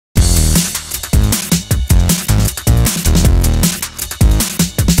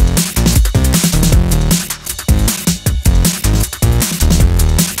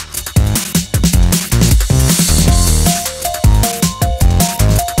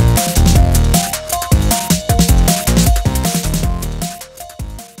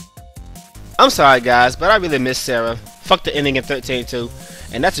I'm sorry guys, but I really miss Sarah. Fuck the ending in 13 too.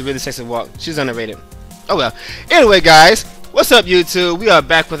 And that's a really sexy walk. She's underrated. Oh well. Anyway guys, what's up YouTube? We are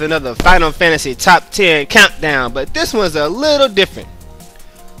back with another Final Fantasy Top 10 Countdown, but this one's a little different.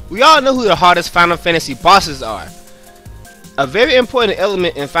 We all know who the hardest Final Fantasy bosses are. A very important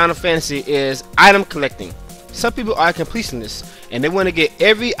element in Final Fantasy is item collecting. Some people are completionists and they want to get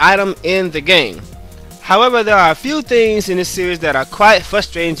every item in the game. However, there are a few things in this series that are quite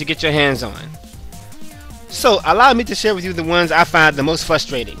frustrating to get your hands on. So allow me to share with you the ones I find the most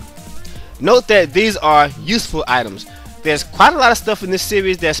frustrating. Note that these are useful items. There's quite a lot of stuff in this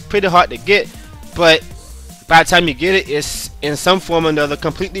series that's pretty hard to get, but by the time you get it, it's in some form or another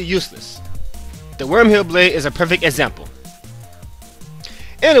completely useless. The Wormhill Blade is a perfect example.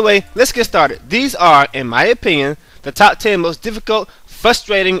 Anyway, let's get started. These are, in my opinion, the top 10 most difficult,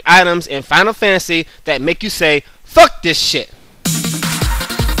 frustrating items in Final Fantasy that make you say, fuck this shit.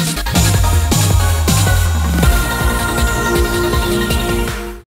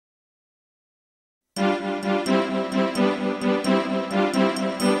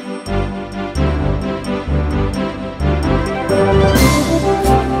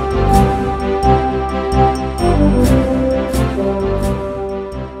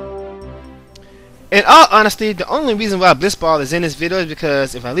 In all honesty, the only reason why Blitzball is in this video is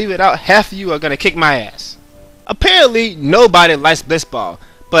because if I leave it out, half of you are gonna kick my ass. Apparently, nobody likes Blitzball,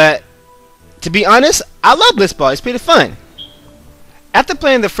 but to be honest, I love Blitzball. It's pretty fun. After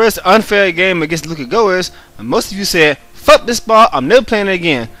playing the first unfair game against Luca Goers, most of you said, fuck Blitzball, I'm never playing it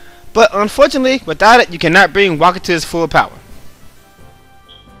again. But unfortunately, without it, you cannot bring Walker to his full power.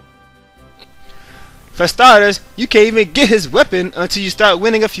 For starters, you can't even get his weapon until you start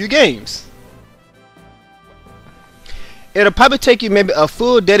winning a few games. It'll probably take you maybe a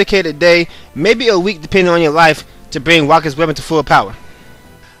full dedicated day, maybe a week depending on your life, to bring Walker's weapon to full power.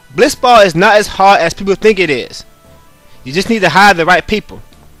 Blitzball is not as hard as people think it is. You just need to hire the right people.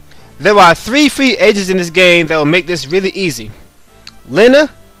 There are 3 free agents in this game that will make this really easy. Lena,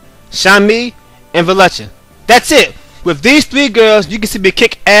 Shami, and Velucha. That's it! With these 3 girls, you can simply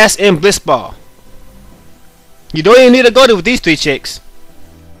kick ass in Blitzball. You don't even need to go there with these 3 chicks.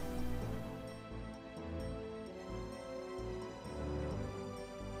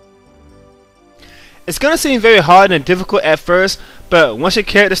 It's gonna seem very hard and difficult at first, but once your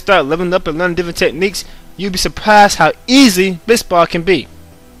characters start leveling up and learning different techniques, you'll be surprised how easy Blitzball can be.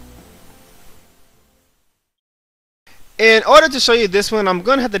 In order to show you this one, I'm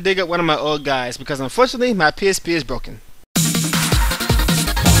gonna have to dig up one of my old guys because unfortunately my PSP is broken.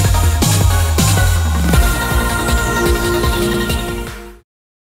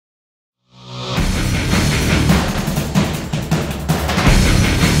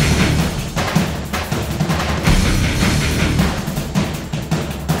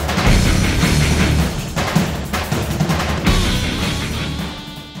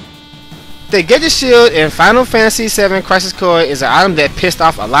 The Gadget Shield in Final Fantasy VII Crisis Core is an item that pissed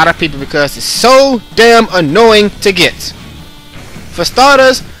off a lot of people because it's so damn annoying to get. For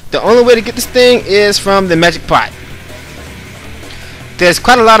starters, the only way to get this thing is from the magic pot. There's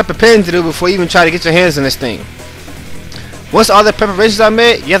quite a lot of preparing to do before you even try to get your hands on this thing. Once all the preparations are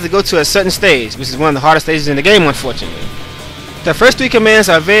made, you have to go to a certain stage, which is one of the hardest stages in the game, unfortunately. The first 3 commands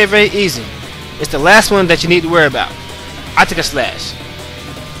are very easy. It's the last one that you need to worry about. I took a slash.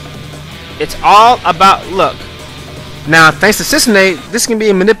 It's all about luck. Now, thanks to Cicynate, this can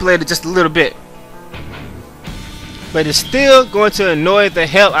be manipulated just a little bit. But it's still going to annoy the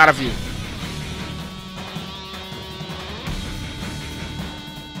hell out of you.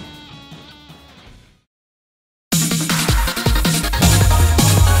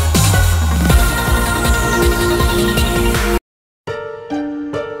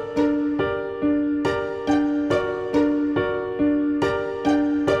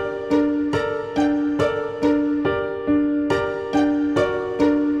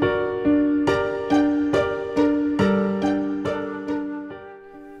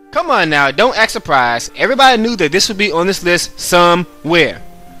 Come on now, don't act surprised. Everybody knew that this would be on this list somewhere.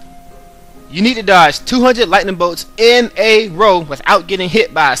 You need to dodge 200 lightning bolts in a row without getting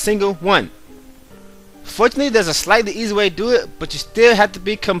hit by a single one. Fortunately, there's a slightly easy way to do it, but you still have to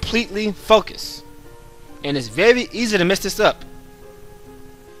be completely focused. And it's very easy to mess this up.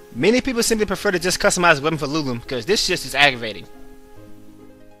 Many people simply prefer to just customize a weapon for Lulu because this shit is aggravating.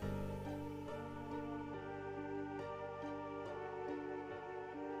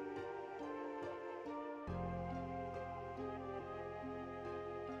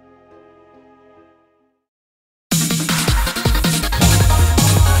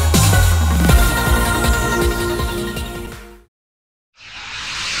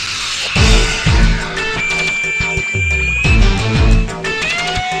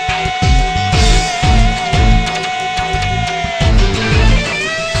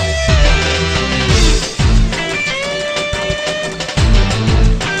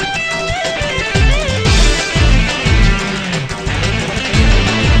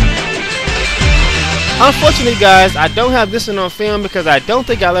 Unfortunately, guys, I don't have this one on film because I don't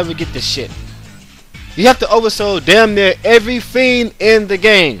think I'll ever get this shit. You have to oversoul damn near every fiend in the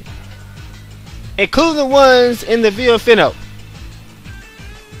game, including the ones in the VFNO.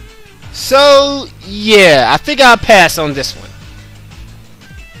 So, yeah, I think I'll pass on this one.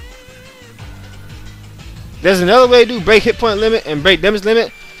 There's another way to do break hit point limit and break damage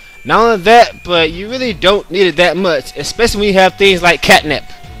limit. Not only that, but you really don't need it that much, especially when you have things like catnip.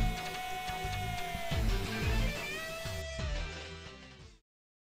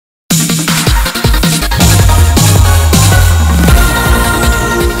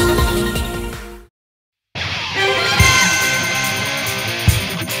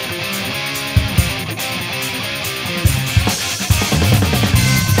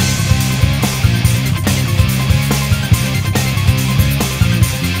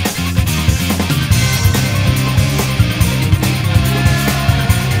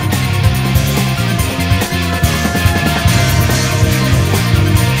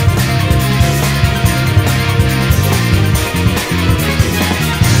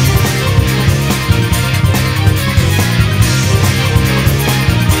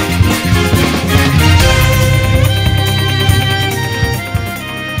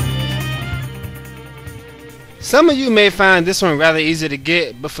 Some of you may find this one rather easy to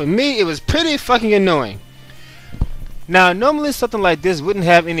get, but for me it was pretty fucking annoying. Now normally something like this wouldn't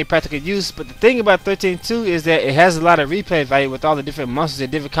have any practical use, but the thing about 13.2 is that it has a lot of replay value with all the different monsters and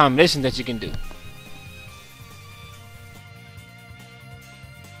different combinations that you can do.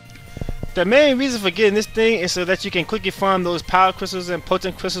 The main reason for getting this thing is so that you can quickly farm those power crystals and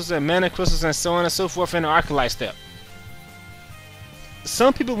potent crystals and mana crystals and so on and so forth in the Arclight step.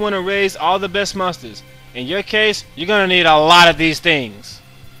 Some people want to raise all the best monsters. In your case, you're going to need a lot of these things.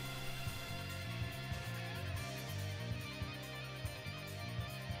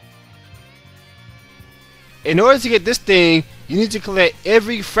 In order to get this thing, you need to collect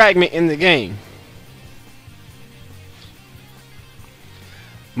every fragment in the game.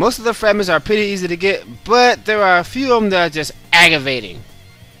 Most of the fragments are pretty easy to get, but there are a few of them that are just aggravating.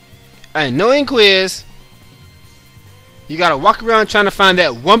 An annoying quiz. You gotta walk around trying to find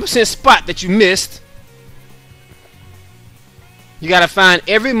that 1% spot that you missed. You gotta find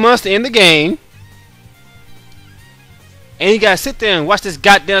every monster in the game. And you gotta sit there and watch this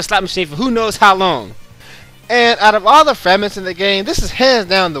goddamn slot machine for who knows how long. And out of all the fragments in the game, this is hands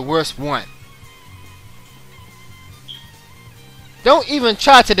down the worst one. Don't even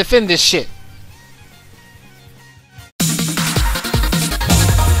try to defend this shit.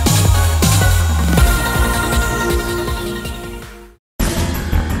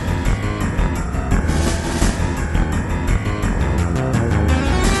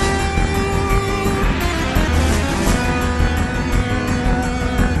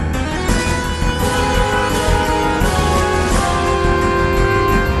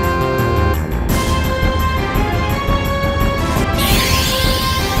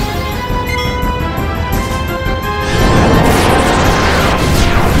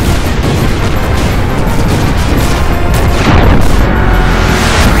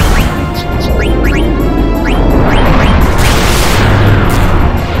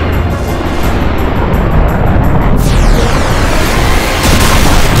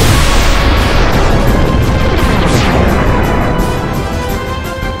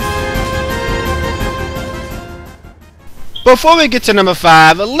 Before we get to number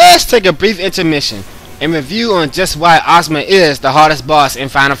 5, let's take a brief intermission and review on just why Ozma is the hardest boss in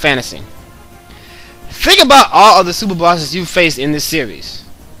Final Fantasy. Think about all of the super bosses you've faced in this series.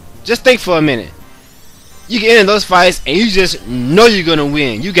 Just think for a minute. You get in those fights and you just know you're gonna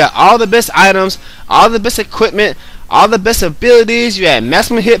win. You got all the best items, all the best equipment, all the best abilities, you have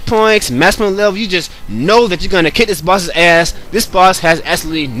maximum hit points, maximum level, you just know that you're gonna kick this boss's ass. This boss has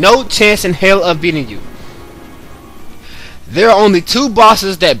absolutely no chance in hell of beating you. There are only 2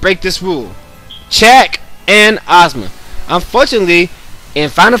 bosses that break this rule, Chak and Ozma. Unfortunately, in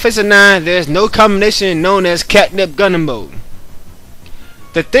Final Fantasy IX, there is no combination known as Catnip Gunner Mode.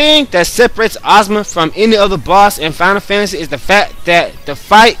 The thing that separates Ozma from any other boss in Final Fantasy is the fact that the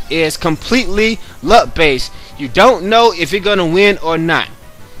fight is completely luck based. You don't know if you're gonna win or not.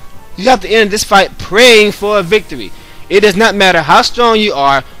 You have to end this fight praying for a victory. It does not matter how strong you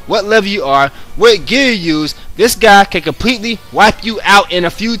are, what level you are, what gear you use, this guy can completely wipe you out in a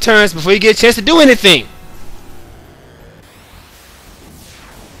few turns before you get a chance to do anything.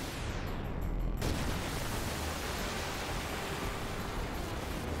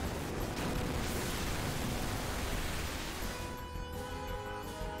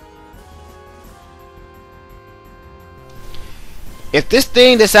 If this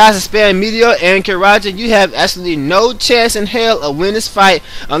thing decides to spam Meteor and Kiraja, you have absolutely no chance in hell of winning this fight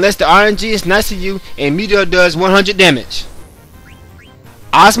unless the RNG is nice to you and Meteor does 100 damage.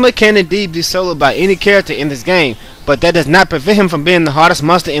 Ozma can indeed be soloed by any character in this game, but that does not prevent him from being the hardest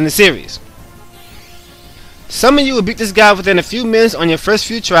monster in the series. Some of you will beat this guy within a few minutes on your first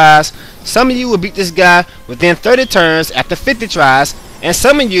few tries, some of you will beat this guy within 30 turns after 50 tries, and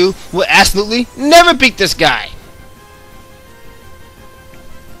some of you will absolutely never beat this guy.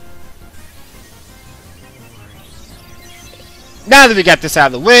 Now that we got this out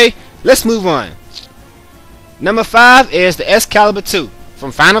of the way, let's move on. Number 5 is the Excalibur 2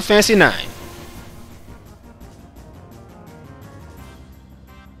 from Final Fantasy IX.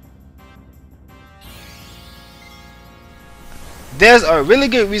 There's a really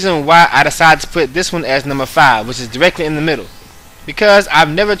good reason why I decided to put this one as number 5, which is directly in the middle. Because I've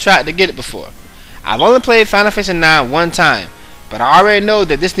never tried to get it before. I've only played Final Fantasy IX one time, but I already know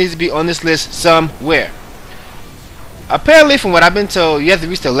that this needs to be on this list somewhere. Apparently, from what I've been told, you have to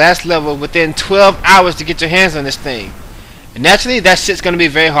reach the last level within 12 hours to get your hands on this thing. And naturally, that shit's going to be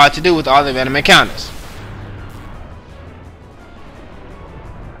very hard to do with all the random encounters.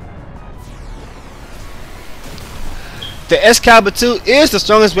 The Excalibur 2 is the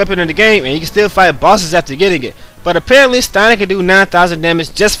strongest weapon in the game, and you can still fight bosses after getting it. But apparently, Steiner can do 9,000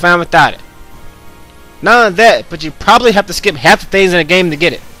 damage just fine without it. Not only that, but you probably have to skip half the things in the game to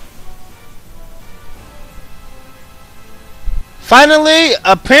get it. Finally,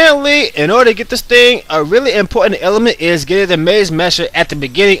 apparently, in order to get this thing, a really important element is getting the Maze Masher at the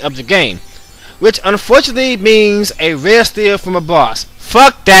beginning of the game. Which unfortunately means a rare steal from a boss.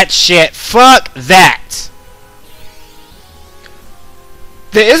 Fuck that shit. Fuck that.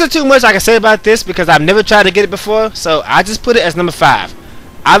 There isn't too much I can say about this because I've never tried to get it before, so I just put it as number 5.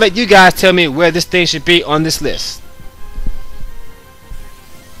 I'll let you guys tell me where this thing should be on this list.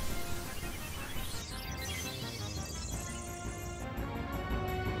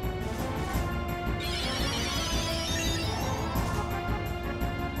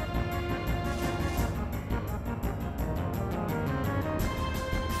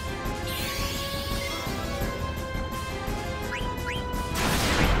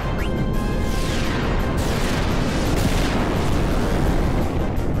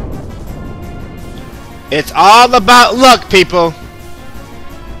 It's all about luck, people.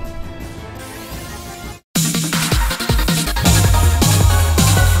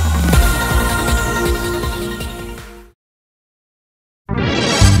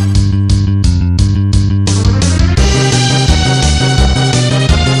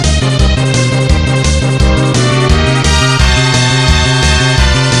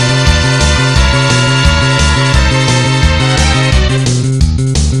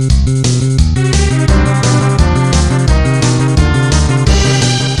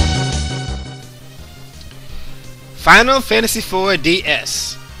 Final Fantasy IV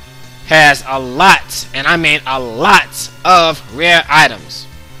DS has a lot, and I mean a lot, of rare items.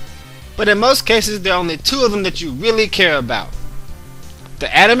 But in most cases, there are only 2 of them that you really care about.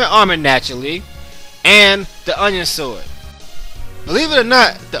 The Adamant Armor, naturally, and the Onion Sword. Believe it or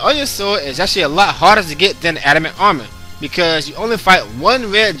not, the Onion Sword is actually a lot harder to get than the Adamant Armor, because you only fight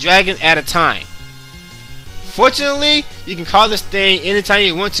 1 red dragon at a time. Fortunately, you can call this thing anytime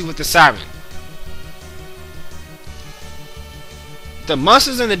you want to with the Siren. The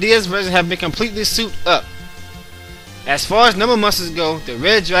monsters in the DS version have been completely souped up. As far as number of monsters go, the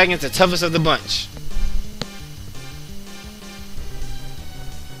red dragon is the toughest of the bunch.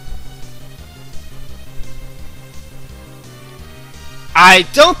 I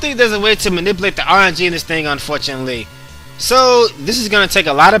don't think there's a way to manipulate the RNG in this thing, unfortunately. So this is going to take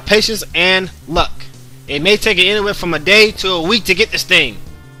a lot of patience and luck. It may take anywhere from a day to a week to get this thing.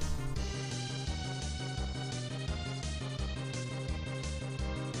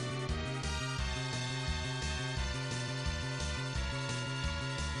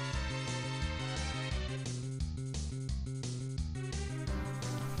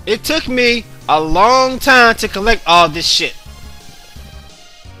 It took me a long time to collect all this shit.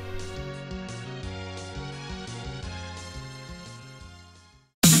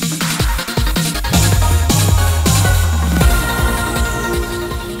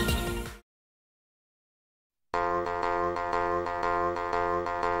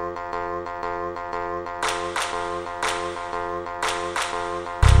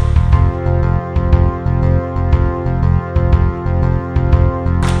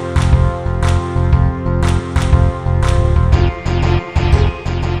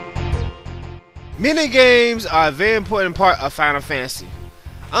 Minigames are a very important part of Final Fantasy.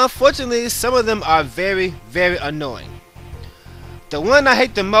 Unfortunately, some of them are very, very annoying. The one I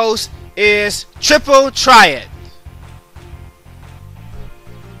hate the most is Triple Triad.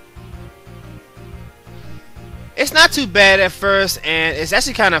 It's not too bad at first, and it's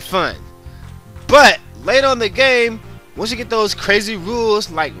actually kind of fun. But later on in the game, once you get those crazy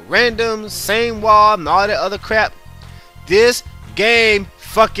rules like random, same wall, and all that other crap, this game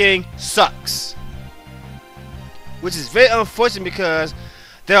fucking sucks. Which is very unfortunate because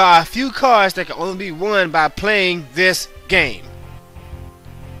there are a few cards that can only be won by playing this game.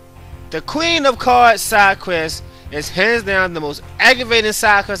 The Queen of Cards side quest is hands down the most aggravating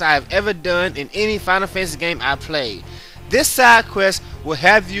side quest I have ever done in any Final Fantasy game I played. This side quest will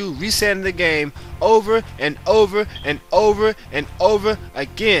have you resetting the game over and over and over and over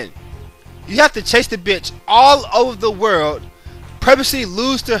again. You have to chase the bitch all over the world, purposely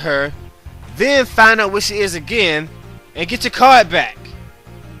lose to her, then find out where she is again, and get your card back.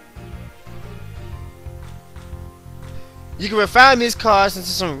 You can refine these cards into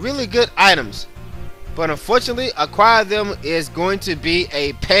some really good items, but unfortunately acquire them is going to be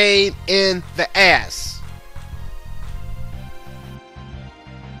a pain in the ass.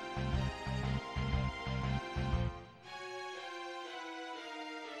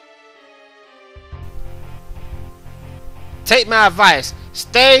 Take my advice,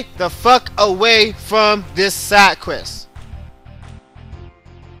 stay the fuck away from this side quest.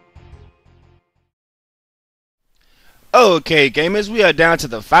 Okay gamers, we are down to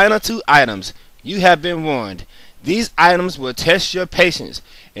the final 2 items. You have been warned. These items will test your patience.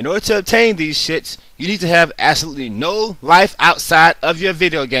 In order to obtain these shits, you need to have absolutely no life outside of your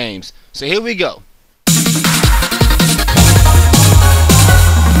video games. So here we go.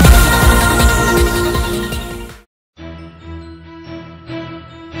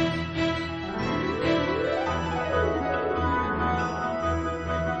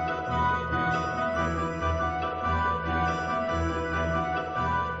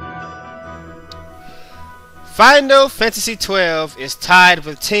 Final Fantasy XII is tied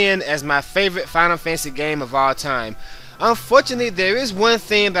with 10 as my favorite Final Fantasy game of all time. Unfortunately, there is one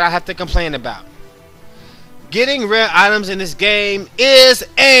thing that I have to complain about. Getting rare items in this game is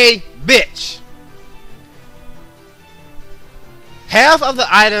a bitch. Half of the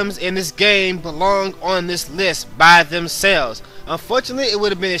items in this game belong on this list by themselves. Unfortunately, it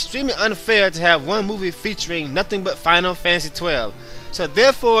would have been extremely unfair to have one movie featuring nothing but Final Fantasy XII. So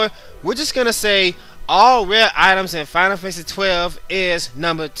therefore, we're just gonna say all rare items in Final Fantasy XII is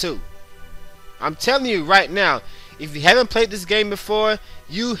number 2. I'm telling you right now, if you haven't played this game before,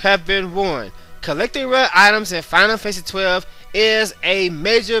 you have been warned. Collecting rare items in Final Fantasy XII is a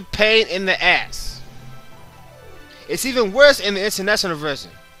major pain in the ass. It's even worse in the international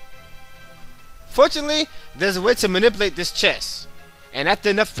version. Fortunately, there's a way to manipulate this chest, and after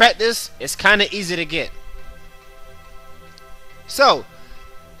enough practice, it's kinda easy to get. So,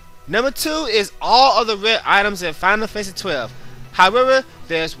 number 2 is all of the rare items in Final Fantasy XII. However,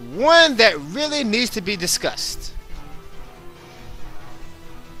 there's one that really needs to be discussed.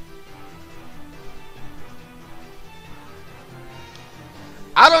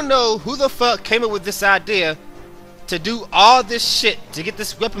 I don't know who the fuck came up with this idea to do all this shit to get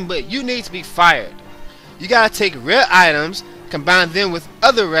this weapon, but you need to be fired. You gotta take rare items, combine them with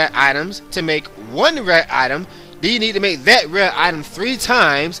other rare items to make one rare item. Then you need to make that rare item 3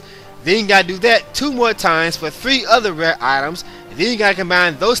 times. Then you gotta do that 2 more times for 3 other rare items. Then you gotta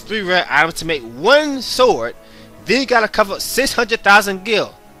combine those 3 rare items to make one sword. Then you gotta cover 600,000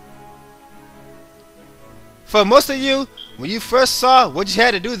 gil. For most of you, when you first saw what you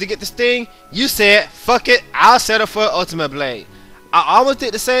had to do to get this thing, you said, fuck it, I'll settle for an ultimate blade. I almost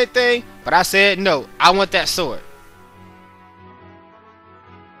did the same thing, but I said no, I want that sword.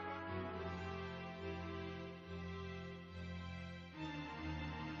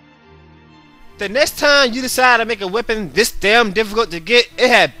 The next time you decide to make a weapon this damn difficult to get, it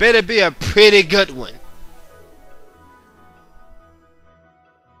had better be a pretty good one.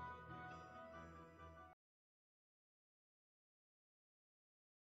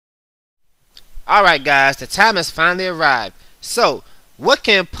 Alright guys, the time has finally arrived. So, what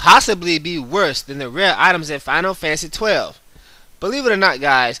can possibly be worse than the rare items in Final Fantasy XII? Believe it or not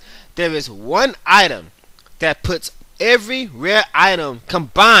guys, there is one item that puts every rare item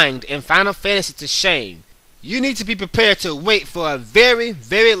combined in Final Fantasy to shame. You need to be prepared to wait for a very,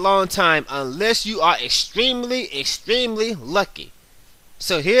 very long time unless you are extremely, extremely lucky.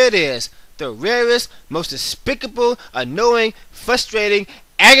 So here it is, the rarest, most despicable, annoying, frustrating,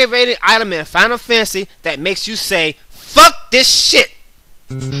 aggravating item in Final Fantasy that makes you say, fuck this shit!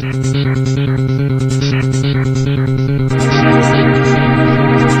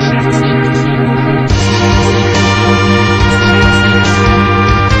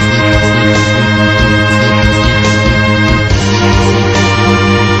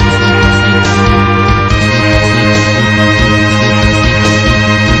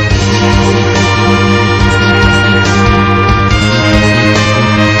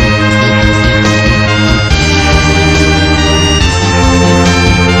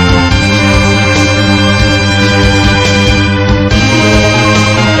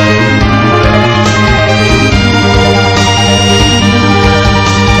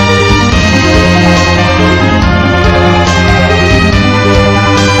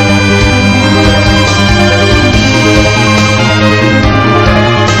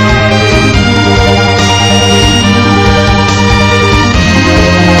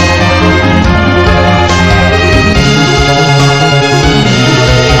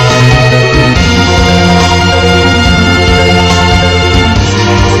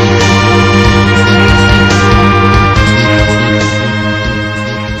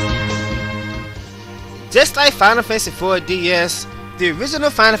 Final Fantasy IV DS, the original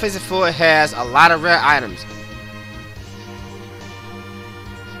Final Fantasy IV has a lot of rare items.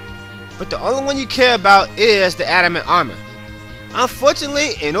 But the only one you care about is the adamant armor.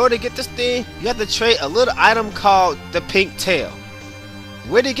 Unfortunately, in order to get this thing, you have to trade a little item called the pink tail.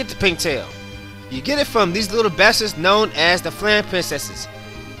 Where do you get the pink tail? You get it from these little bastards known as the Flame Princesses.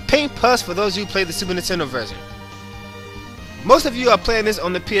 Pink Plus for those of you who play the Super Nintendo version. Most of you are playing this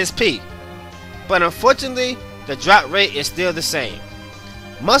on the PSP, but unfortunately, the drop rate is still the same.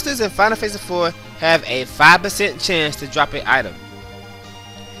 Monsters in Final Fantasy IV have a 5% chance to drop an item.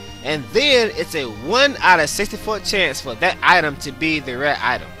 And then it's a 1 out of 64 chance for that item to be the rare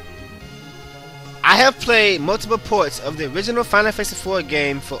item. I have played multiple ports of the original Final Fantasy IV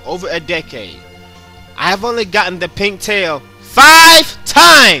game for over a decade. I have only gotten the pink tail 5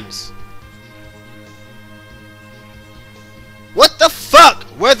 times! What the fuck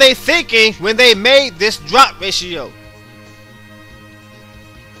were they thinking when they made this drop ratio?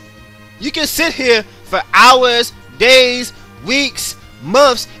 You can sit here for hours, days, weeks,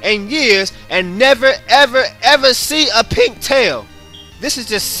 months, and years and never ever see a pink tail. This is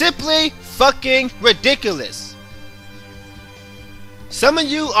just simply fucking ridiculous. Some of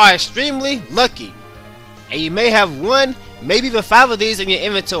you are extremely lucky, and you may have 1, maybe even 5 of these in your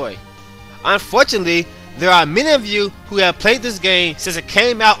inventory. Unfortunately, there are many of you who have played this game since it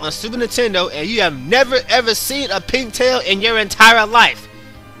came out on Super Nintendo and you have never ever seen a pink tail in your entire life.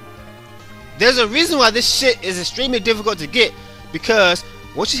 There's a reason why this shit is extremely difficult to get, because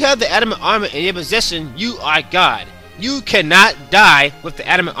once you have the adamant armor in your possession, you are God. You cannot die with the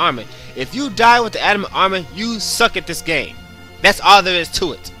adamant armor. If you die with the adamant armor, you suck at this game. That's all there is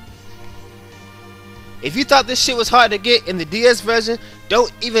to it. If you thought this shit was hard to get in the DS version,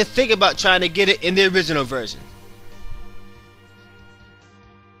 don't even think about trying to get it in the original version.